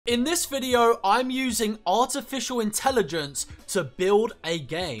In this video, I'm using artificial intelligence to build a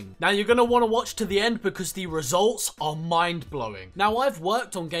game. Now, you're going to want to watch to the end because the results are mind-blowing. Now, I've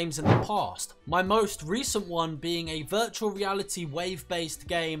worked on games in the past. My most recent one being a virtual reality wave-based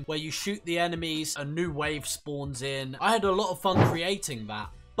game where you shoot the enemies, a new wave spawns in. I had a lot of fun creating that.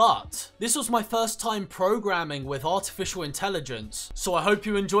 But this was my first time programming with artificial intelligence, so I hope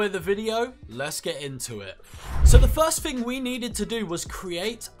you enjoy the video. Let's get into it. So the first thing we needed to do was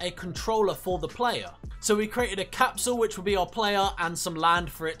create a controller for the player. So we created a capsule, which would be our player, and some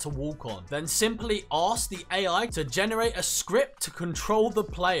land for it to walk on. Then simply ask the AI to generate a script to control the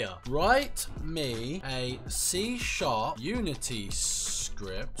player. Write me a C# Unity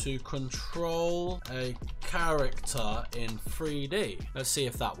script to control a character in 3D. Let's see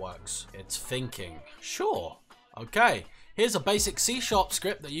if that works. It's thinking. Sure. Okay. Here's a basic C#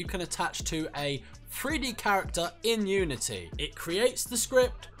 script that you can attach to a 3D character in Unity. It creates the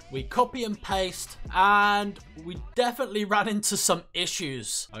script. We copy and paste, and we definitely ran into some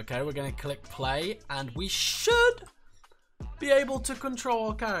issues. Okay, we're going to click play, and we should be able to control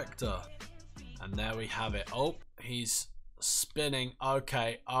our character. And there we have it. Oh, he's spinning.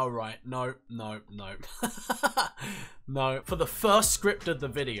 Okay, all right. No. No, for the first script of the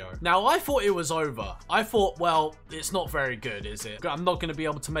video. Now, I thought it was over. I thought, well, it's not very good, is it? I'm not going to be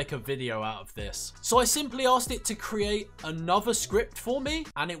able to make a video out of this. So I simply asked it to create another script for me,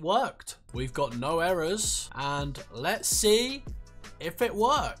 and it worked. We've got no errors, and let's see if it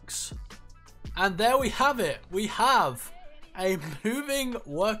works. And there we have it. We have a moving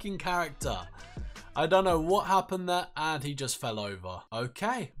working character. I don't know what happened there, and he just fell over.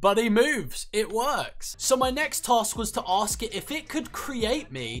 Okay, but he moves. It works. So my next task was to ask it if it could create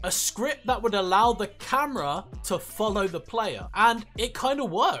me a script that would allow the camera to follow the player. And it kind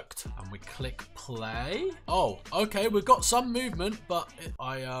of worked. And we click play. Oh, okay, we've got some movement, but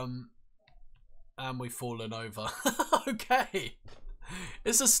and we've fallen over. Okay.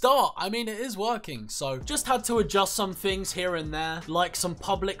 It's a start. I mean, it is working. So just had to adjust some things here and there, like some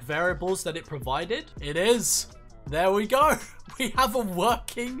public variables that it provided. It is. There we go. We have a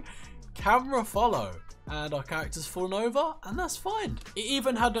working camera follow. And our character's fallen over, and that's fine. It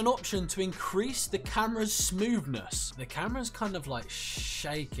even had an option to increase the camera's smoothness. The camera's kind of like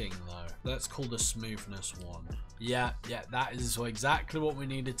shaking though. Let's call the smoothness 1. Yeah, that is exactly what we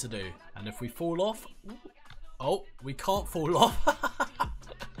needed to do. And if we fall off... Oh, we can't fall off.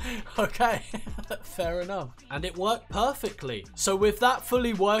 Okay, fair enough. And it worked perfectly. So with that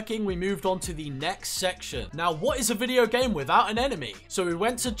fully working, we moved on to the next section. Now, what is a video game without an enemy? So we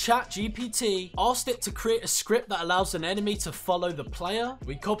went to chat GPT, asked it to create a script that allows an enemy to follow the player.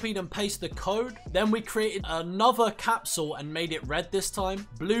 We copied and pasted the code. Then we created another capsule and made it red this time.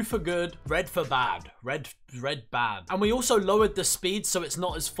 Blue for good, red for bad. Red bad. And we also lowered the speed so it's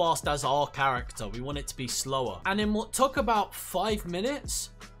not as fast as our character. We want it to be slower. And in what took about 5 minutes,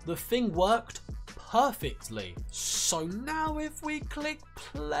 the thing worked perfectly. So now if we click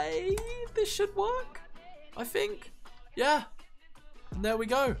play, this should work, I think. Yeah. And there we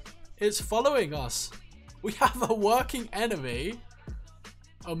go. It's following us. We have a working enemy,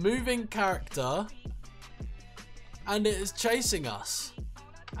 a moving character, and it is chasing us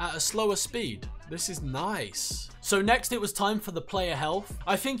at a slower speed. This is nice. So next it was time for the player health.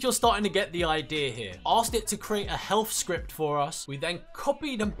 I think you're starting to get the idea here. Asked it to create a health script for us. We then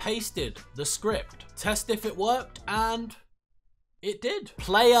copied and pasted the script. Test if it worked, and it did.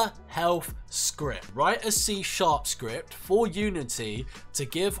 Player health script. Write a C# script for Unity to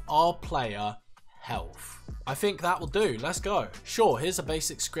give our player health. I think that will do. Let's go. Sure, here's a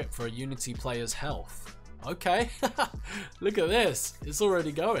basic script for a Unity player's health. Okay, look at this. It's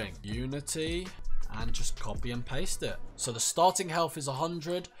already going. Unity, and just copy and paste it. So the starting health is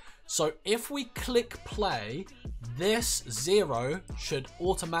 100. So if we click play, this 0 should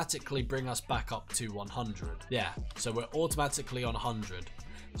automatically bring us back up to 100. Yeah, so we're automatically on 100.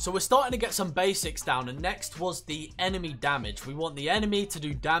 So we're starting to get some basics down, and next was the enemy damage. We want the enemy to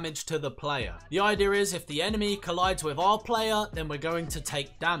do damage to the player. The idea is if the enemy collides with our player, then we're going to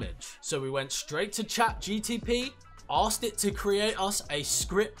take damage. So we went straight to chat GPT, asked it to create us a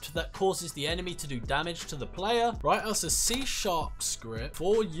script that causes the enemy to do damage to the player. Write us a C# script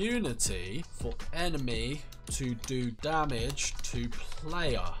for Unity for enemy to do damage to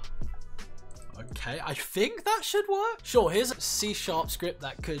player. Okay, I think that should work. Sure, here's a C# script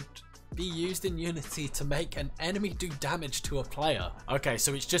that could be used in Unity to make an enemy do damage to a player. Okay,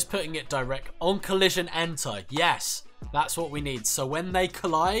 so it's just putting it direct on collision enter. Yes, That's what we need. So when they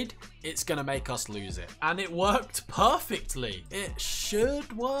collide, it's gonna make us lose it. And it worked perfectly. It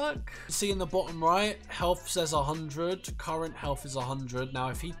should work. See in the bottom right, health says 100. Current health is 100. Now,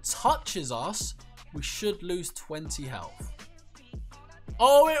 if he touches us, we should lose 20 health.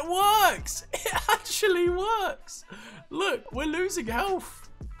 Oh, it works! It actually works! Look, we're losing health.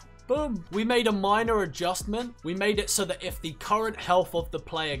 Boom. We made a minor adjustment. We made it so that if the current health of the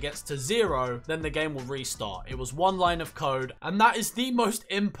player gets to 0, then the game will restart. It was 1 line of code, and that is the most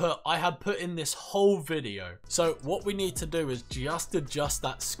input I had put in this whole video. So what we need to do is just adjust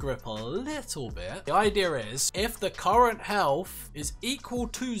that script a little bit. The idea is, if the current health is equal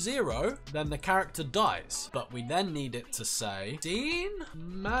to 0, then the character dies. But we then need it to say, scene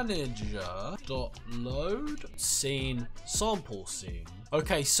manager.load scene sample scene.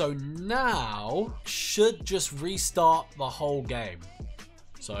 Okay, so now should just restart the whole game.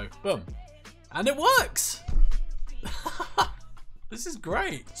 So, boom. And it works! This is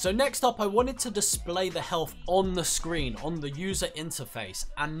great. So next up, I wanted to display the health on the screen, on the user interface,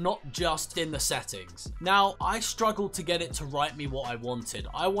 and not just in the settings. Now, I struggled to get it to write me what I wanted.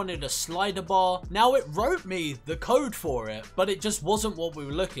 I wanted a slider bar. Now it wrote me the code for it, but it just wasn't what we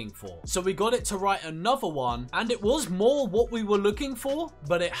were looking for. So we got it to write another one, and it was more what we were looking for,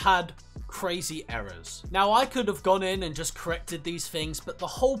 but it had crazy errors. Now, I could have gone in and just corrected these things, but the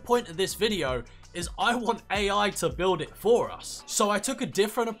whole point of this video is I want AI to build it for us. So I took a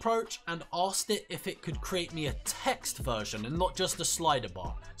different approach and asked it if it could create me a text version and not just a slider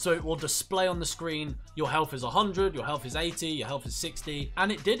bar. So it will display on the screen, your health is 100, your health is 80, your health is 60,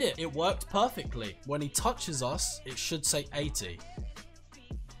 and it did it. It worked perfectly. When he touches us, it should say 80.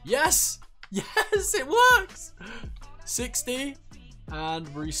 Yes! Yes, it works! 60,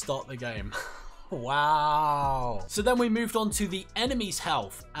 and restart the game. Wow. So then we moved on to the enemy's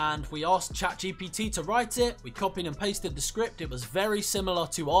health, and we asked ChatGPT to write it. We copied and pasted the script. It was very similar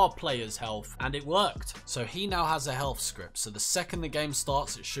to our player's health, and it worked. So he now has a health script. So the second the game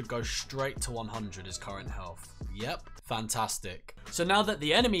starts, it should go straight to 100, his current health. Yep, fantastic. So now that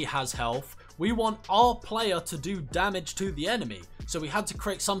the enemy has health, we want our player to do damage to the enemy. So we had to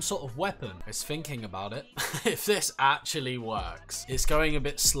create some sort of weapon. I was thinking about it. If this actually works. It's going a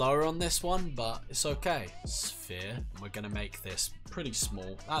bit slower on this one, but it's okay. Sphere. We're going to make this pretty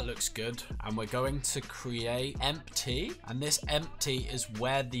small. That looks good. And we're going to create empty. And this empty is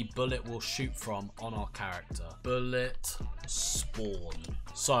where the bullet will shoot from on our character. Bullet spawn.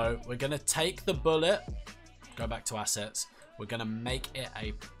 So we're going to take the bullet. Go back to assets. We're going to make it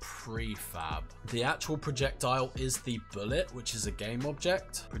a prefab. The actual projectile is the bullet, which is a game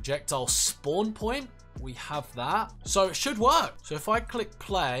object. Projectile spawn point, we have that. So it should work. So if I click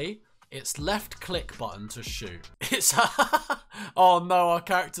play, it's left click button to shoot. It's oh no, our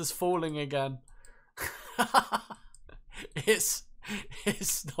character's falling again. It's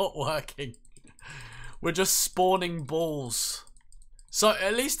not working. We're just spawning balls. So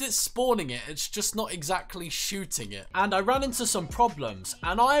at least it's spawning it, it's just not exactly shooting it. And I ran into some problems,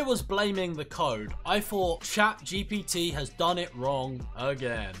 and I was blaming the code. I thought ChatGPT has done it wrong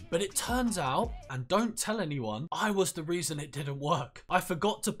again. But it turns out, and don't tell anyone, I was the reason it didn't work. I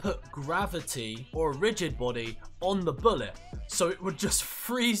forgot to put gravity or a rigid body on the bullet, so it would just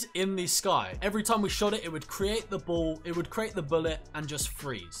freeze in the sky. Every time we shot it, it would create the ball, it would create the bullet, and just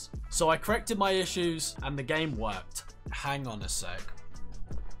freeze. So I corrected my issues, and the game worked. Hang on a sec.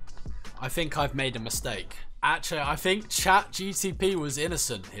 I think I've made a mistake. Actually, I think ChatGPT was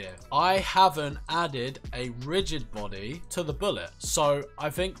innocent here. I haven't added a rigid body to the bullet. So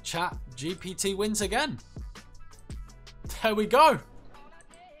I think ChatGPT wins again. There we go.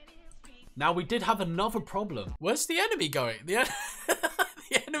 Now we did have another problem. Where's the enemy going? The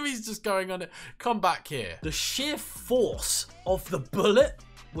enemy's just going on it. Come back here. The sheer force of the bullet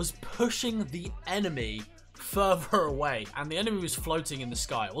was pushing the enemy further away, and the enemy was floating in the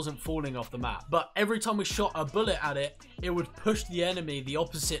sky. It wasn't falling off the map, but every time we shot a bullet at it, it would push the enemy the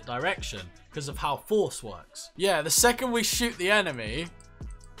opposite direction because of how force works. Yeah, the second we shoot the enemy,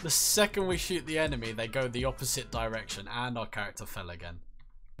 they go the opposite direction, and our character fell again.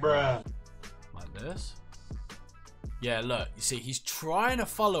 Bruh. Like this. Yeah, look, you see, he's trying to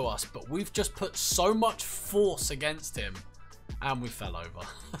follow us, but we've just put so much force against him, and we fell over.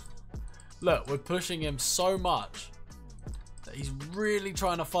 Look, we're pushing him so much So he's really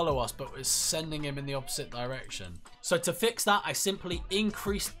trying to follow us, but we're sending him in the opposite direction. So to fix that, I simply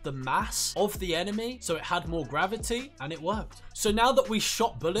increased the mass of the enemy so it had more gravity, and it worked. So now that we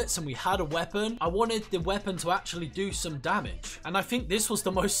shot bullets and we had a weapon, I wanted the weapon to actually do some damage. And I think this was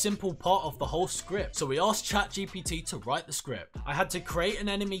the most simple part of the whole script. So we asked ChatGPT to write the script. I had to create an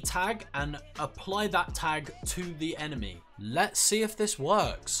enemy tag and apply that tag to the enemy. Let's see if this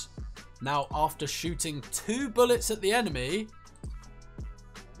works. Now, after shooting 2 bullets at the enemy,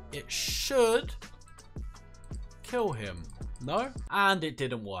 it should kill him. No? And it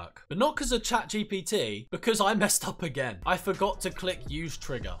didn't work. But not because of ChatGPT, because I messed up again. I forgot to click use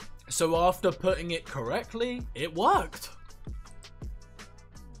trigger. So after putting it correctly, it worked.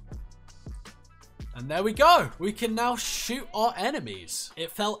 And there we go. We can now shoot our enemies.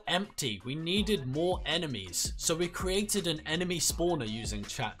 It felt empty. We needed more enemies. So we created an enemy spawner using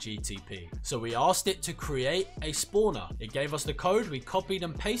ChatGPT. So we asked it to create a spawner. It gave us the code. We copied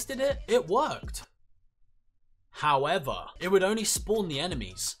and pasted it. It worked. However, it would only spawn the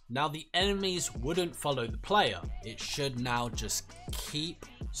enemies. Now the enemies wouldn't follow the player. It should now just keep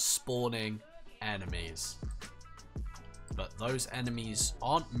spawning enemies. But those enemies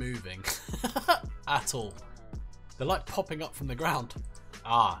aren't moving at all. They're like popping up from the ground.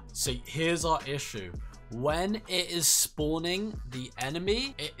 See, here's our issue. When it is spawning the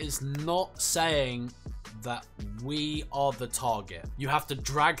enemy, it is not saying that we are the target. You have to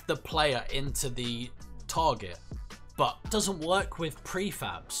drag the player into the target, but it doesn't work with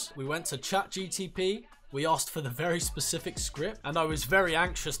prefabs. We went to ChatGPT, we asked for the very specific script, and I was very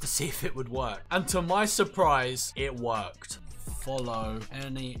anxious to see if it would work. And to my surprise, it worked. Follow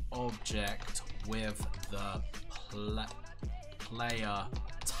any object with the player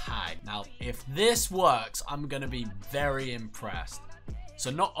tag. Now, if this works, I'm gonna be very impressed. So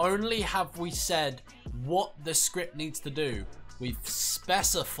not only have we said what the script needs to do, we've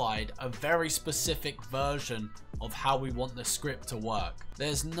specified a very specific version of how we want the script to work.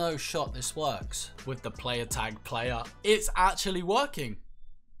 There's no shot this works with the player tag player. It's actually working.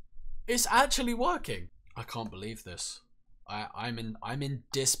 It's actually working. I can't believe this. I'm in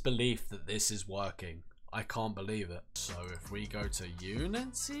disbelief that this is working. I can't believe it. So if we go to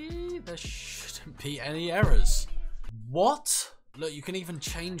Unity, there shouldn't be any errors. What? Look, you can even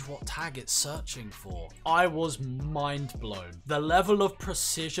change what tag it's searching for. I was mind blown. The level of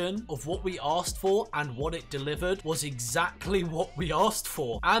precision of what we asked for and what it delivered was exactly what we asked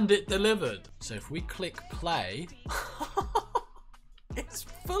for. And it delivered. So if we click play, it's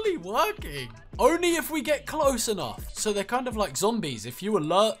fully working. Only if we get close enough. So they're kind of like zombies. If you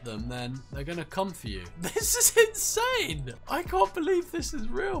alert them, then they're gonna come for you. This is insane. I can't believe this is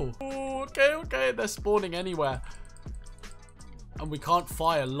real. Oh, okay. They're spawning anywhere. And we can't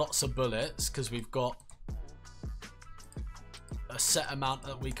fire lots of bullets because we've got a set amount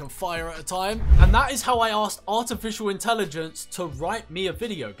that we can fire at a time. And that is how I asked artificial intelligence to write me a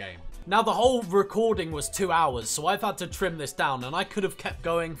video game. Now the whole recording was 2 hours, so I've had to trim this down, and I could have kept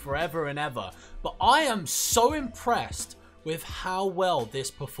going forever and ever. But I am so impressed with how well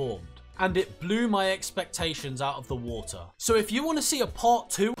this performed. And it blew my expectations out of the water. So if you want to see a part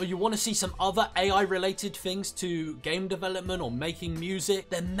 2, or you want to see some other AI related things to game development or making music,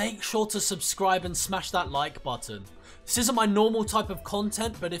 then make sure to subscribe and smash that like button. This isn't my normal type of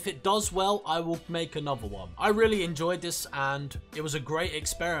content, but if it does well, I will make another one. I really enjoyed this and it was a great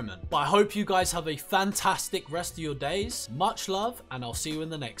experiment. But I hope you guys have a fantastic rest of your days. Much love, and I'll see you in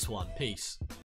the next one. Peace.